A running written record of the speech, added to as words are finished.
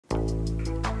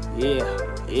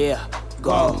Yeah,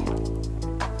 go.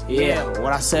 Yeah,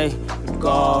 what I say?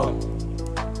 Go.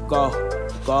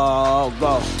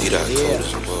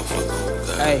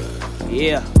 Hey,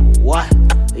 yeah, what?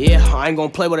 Yeah, I ain't gon'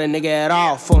 play with a nigga at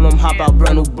all. Phone them, hop out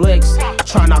brand new blicks.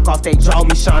 Try knock off they jaw,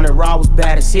 me shining raw was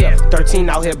bad as hell. 13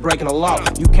 out here breaking the law.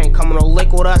 You can't come on no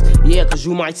lick with us, yeah, cause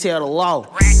you might tear the law.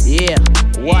 Yeah,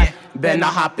 what? Better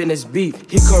not hop in this beef.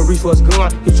 He couldn't reach for his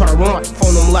gun, he tryna run.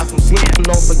 Phone him left him sleep.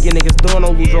 Don't forget niggas done,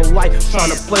 don't lose your life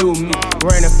tryna play with me.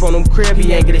 Ran in front of him crib,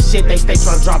 he ain't get a shit, they stay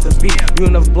tryna drop the beat. You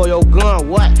enough blow your gun,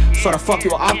 what? So the fuck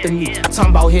you off to me. Talking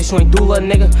about hits, you ain't do little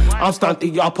nigga. I'm starting to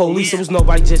think y'all police, it was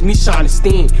nobody, just me shining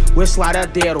steam. We'll slide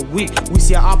out day of the week. We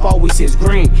see a op, all we see is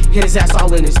green. Hit his ass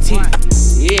all in his teeth.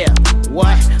 Yeah,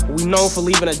 what? We known for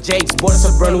leaving a Jakes. Boy, it's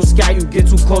a brand new sky, you get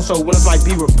too close, so winners might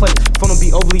be replaced. Phone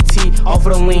be overly T, off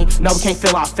of the lean, now we can't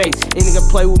feel our face. Any nigga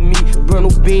play with me, brand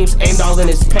new beams, aimed all in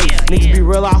his pace. Niggas be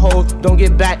real, I hold, don't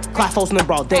get back. Clock folks in the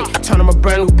broad day, turn him a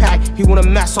brand new pack. He wanna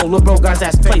mess, so lil' bro got his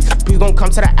ass place. Please don't come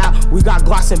to the app, we got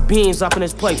glocks and beams up in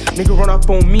his place. Nigga run up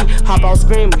on me, hop out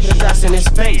screaming, hit his ass in his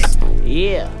face.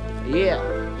 Yeah,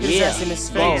 hit his ass in his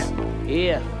face.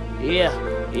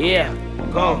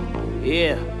 Go,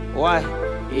 yeah, what?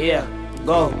 Yeah,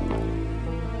 go.